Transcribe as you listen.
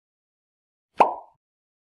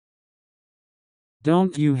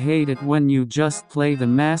Don't you hate it when you just play the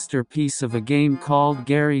masterpiece of a game called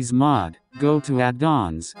Garry's Mod? Go to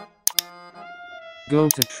add-ons, go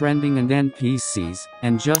to trending and NPCs,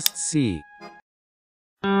 and just see.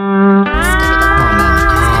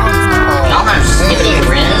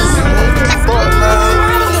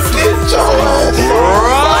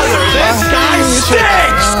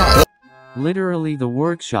 Literally, the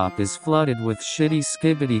workshop is flooded with shitty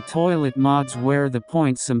skibidi toilet mods where the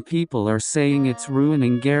point some people are saying it's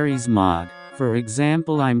ruining Garry's mod. For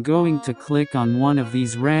example, I'm going to click on one of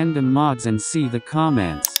these random mods and see the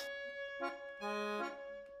comments.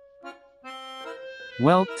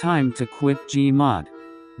 Well, time to quit Gmod.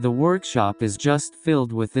 The workshop is just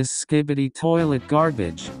filled with this skibidi toilet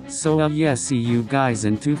garbage, so yeah, see you guys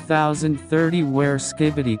in 2030 where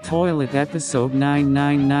skibidi toilet episode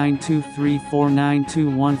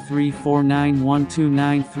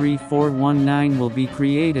 9992349213491293419 will be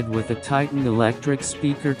created with a Titan electric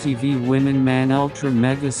speaker TV women man ultra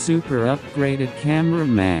mega super upgraded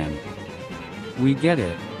cameraman. We get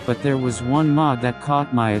it, but there was one mod that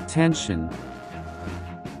caught my attention.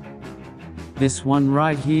 This one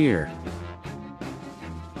right here.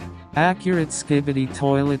 Accurate skibidi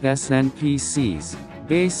toilet SNPCs.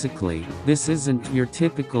 Basically, this isn't your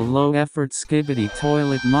typical low-effort skibidi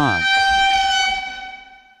toilet mod.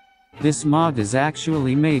 This mod is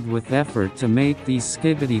actually made with effort to make these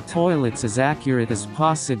skibidi toilets as accurate as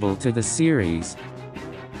possible to the series.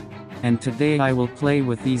 And today I will play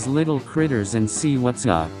with these little critters and see what's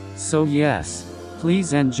up. So yes,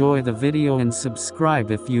 please enjoy the video and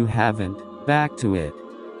subscribe if you haven't. Back to it.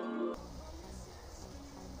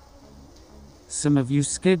 Some of you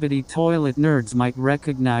skibidi toilet nerds might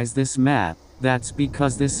recognize this map. That's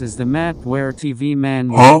because this is the map where TV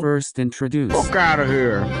Man was first introduced. Fuck out of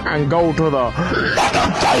here and go to the...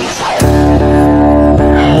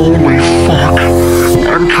 Holy fuck!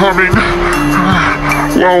 I'm coming!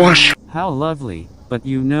 How lovely, but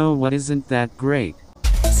you know what isn't that great?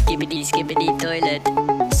 Skibidi skibidi toilet,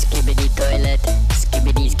 skibidi toilet,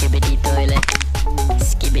 skibidi skibidi toilet,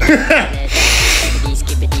 skibidi toilet, skibidi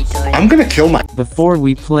skibidi toilet. I'm gonna kill my... Before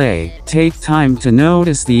we play, take time to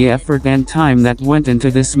notice the effort and time that went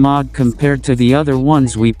into this mod compared to the other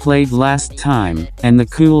ones we played last time. And the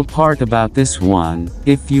cool part about this one,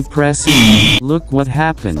 if you press E, look what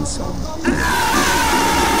happens.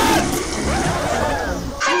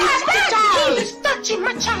 Touching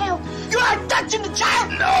my child! You are touching the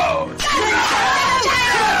child! No!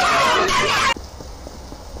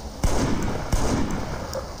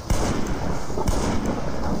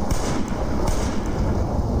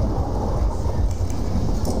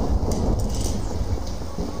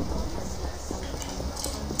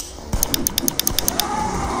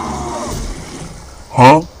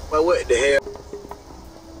 Huh? Well, what the hell?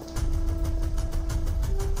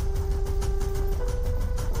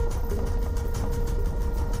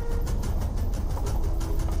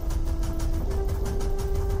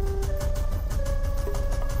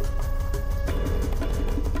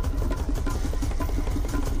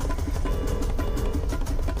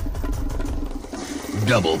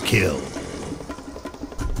 Double kill.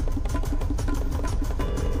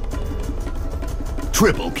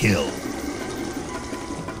 Triple kill.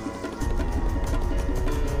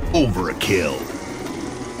 Overkill.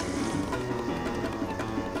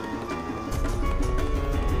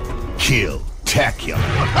 Kill. Tacular.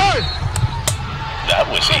 Hey! That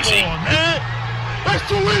was easy. Come on, man! That's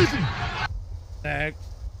too easy! Next.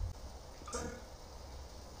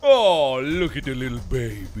 Oh, look at the little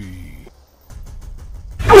baby.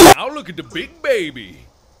 Now look at the big baby.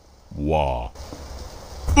 Wow.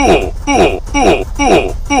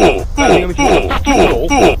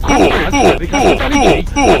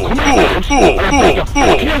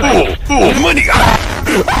 Money.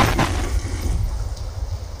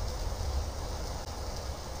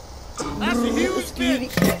 That's a huge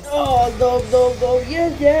stick. Oh, no,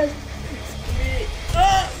 yes, yes.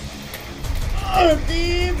 Oh,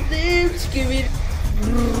 damn, skibidi.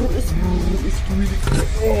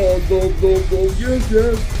 Oh, no, yes,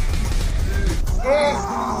 yes.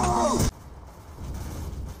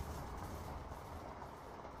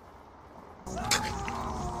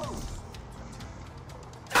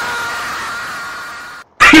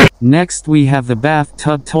 Next we have the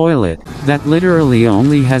bathtub toilet, that literally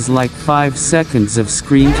only has like 5 seconds of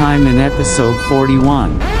screen time in episode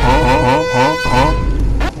 41.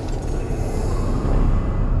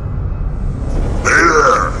 Hey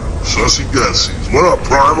there, sussy gussies. What up,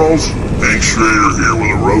 primals? Hank Schrader here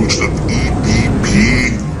with a roast of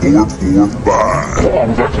EDP 445. I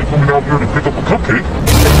was actually coming out here to pick up a cupcake.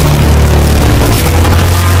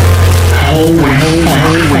 Holy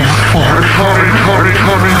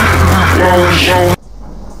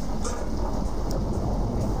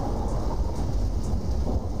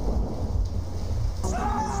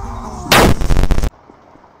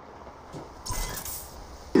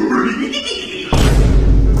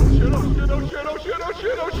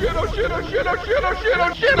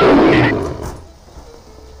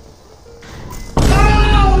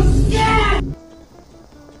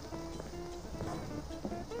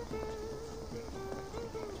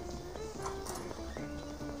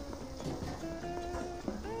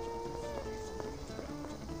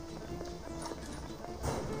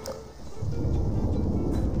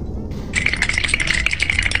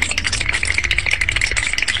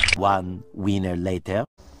One winner later.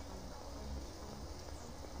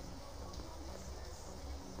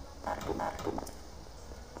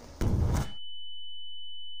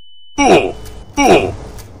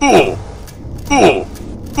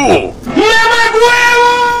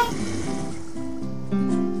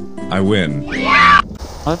 I win.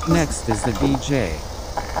 Up next is the DJ.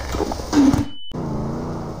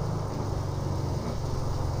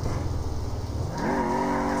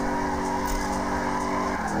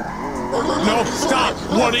 No, stop!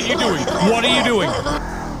 What are you doing? What are you doing? Oh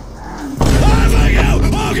my god!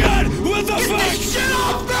 Oh god! What the fuck? Shit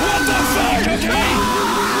off, man! What the fuck? Okay?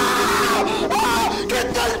 Get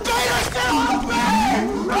this beta shit off me!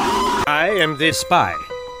 I am the spy.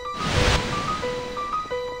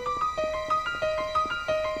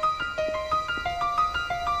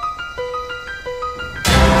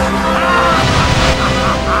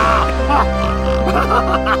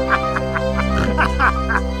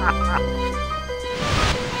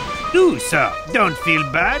 Do, sir. Don't feel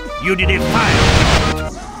bad. You did it fine.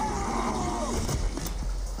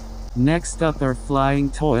 Next up are flying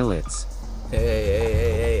toilets.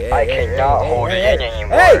 I cannot hold it in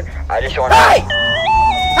anymore. I just want to.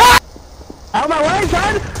 Out of my way,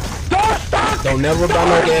 son! Don't stop! Don't never buy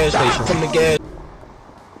no gas station from the gas.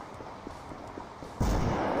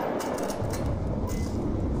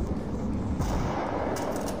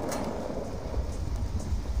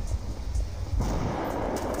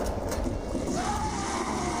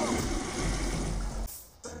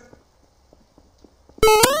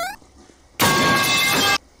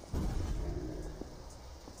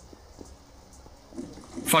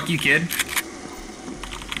 Fuck you, kid.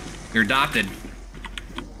 You're adopted.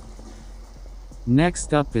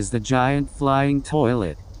 Next up is the giant flying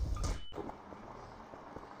toilet.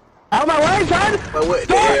 Out of my way, son! What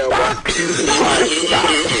the hell,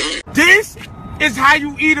 bro? This is how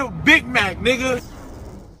you eat a Big Mac, nigga.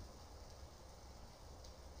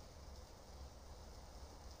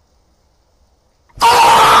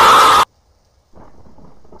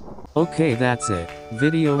 Okay, that's it.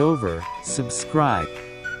 Video over. Subscribe.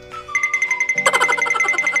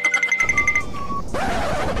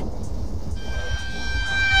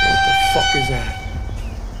 What the fuck is that?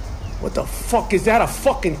 What the fuck is that? A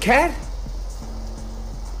fucking cat?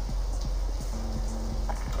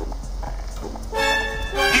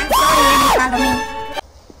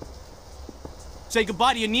 Say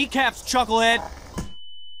goodbye to your kneecaps, chucklehead.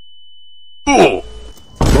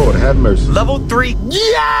 Lord have mercy. Level 3.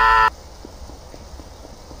 Yeah!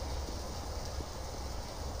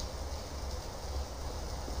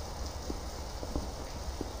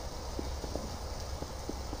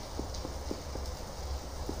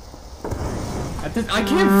 I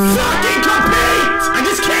can't fucking compete! I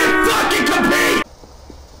just can't fucking compete!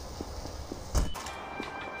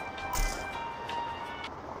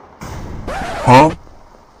 Huh?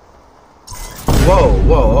 Whoa,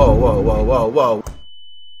 whoa, whoa, whoa, whoa, whoa, whoa.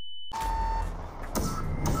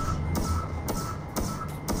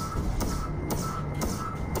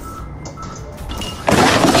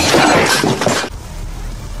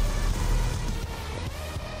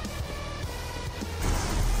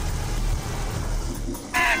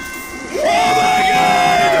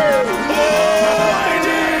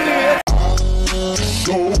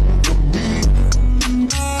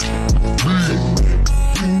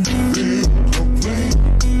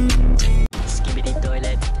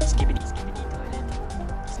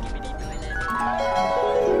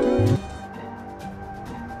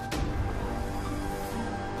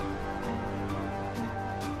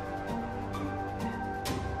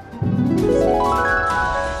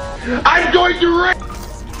 I'm going to rape.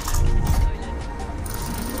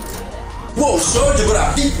 Whoa, soldier, but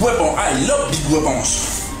a big weapon. I love big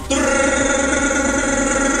weapons.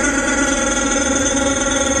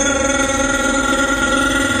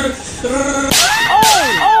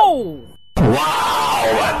 Oh! Wow!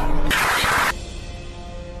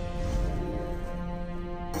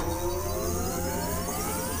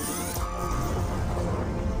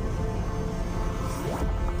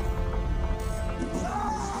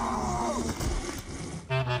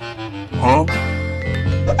 Huh?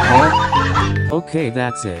 Huh? Okay,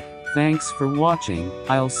 that's it. Thanks for watching.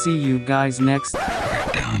 I'll see you guys next.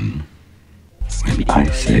 Done. When I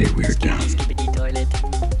say we're done. Skibidi toilet.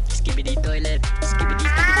 Skibidi toilet. Skibidi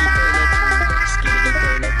toilet. Skibidi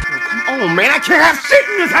toilet. Oh man, I can't have shit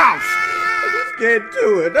in this house! I just can't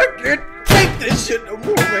do it. I can't take this shit no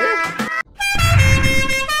more, man.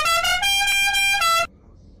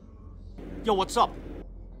 Yo, what's up?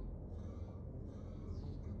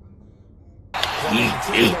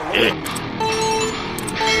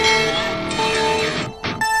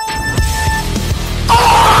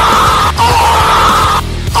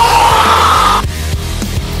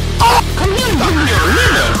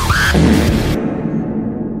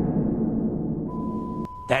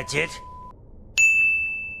 That's it?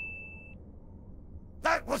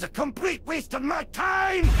 That was a complete waste of my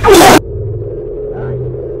time! Hey,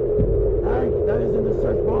 that is in the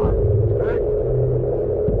search bar.